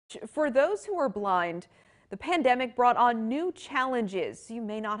For those who are blind, the pandemic brought on new challenges you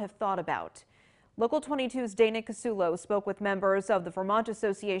may not have thought about. Local 22's Dana Casulo spoke with members of the Vermont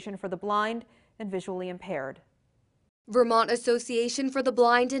Association for the Blind and Visually Impaired. Vermont Association for the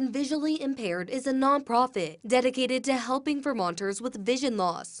Blind and Visually Impaired is a nonprofit dedicated to helping Vermonters with vision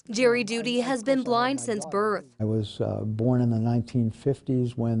loss. Jerry Duty has been blind since birth. I was born in the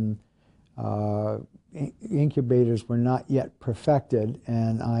 1950s when incubators were not yet perfected,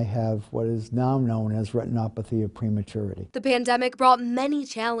 and I have what is now known as retinopathy of prematurity. The pandemic brought many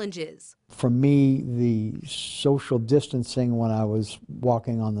challenges. For me, the social distancing when I was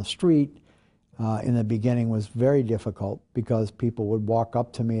walking on the street in the beginning was very difficult because people would walk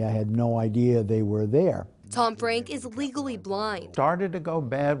up to me. I had no idea they were there. Tom Frank is legally blind. Started to go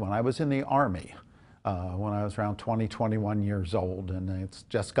bad when I was in the Army, when I was around 20, 21 years old, and it's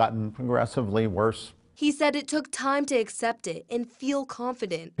just gotten progressively worse. He said it took time to accept it and feel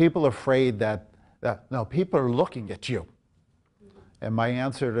confident. People are afraid that no, people are looking at you. And my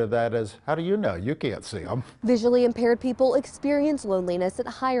answer to that is, how do you know? You can't see them. Visually impaired people experience loneliness at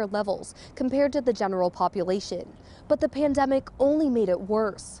higher levels compared to the general population. But the pandemic only made it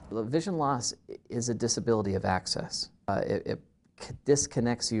worse. Vision loss is a disability of access. It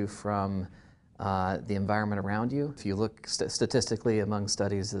disconnects you from the environment around you. If you look statistically among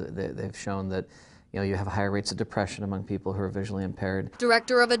studies, they've shown that you have higher rates of depression among people who are visually impaired.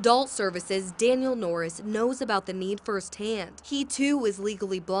 Director of Adult Services Daniel Norris knows about the need firsthand. He too is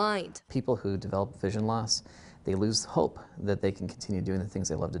legally blind. People who develop vision loss, they lose hope that they can continue doing the things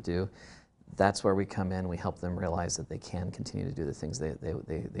they love to do. That's where we come in. We help them realize that they can continue to do the things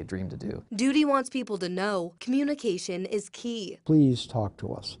they dream to do. Duty wants people to know communication is key. Please talk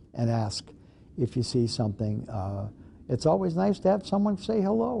to us and ask if you see something. It's always nice to have someone say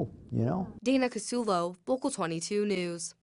hello, Dana Casulo, Local 22 News.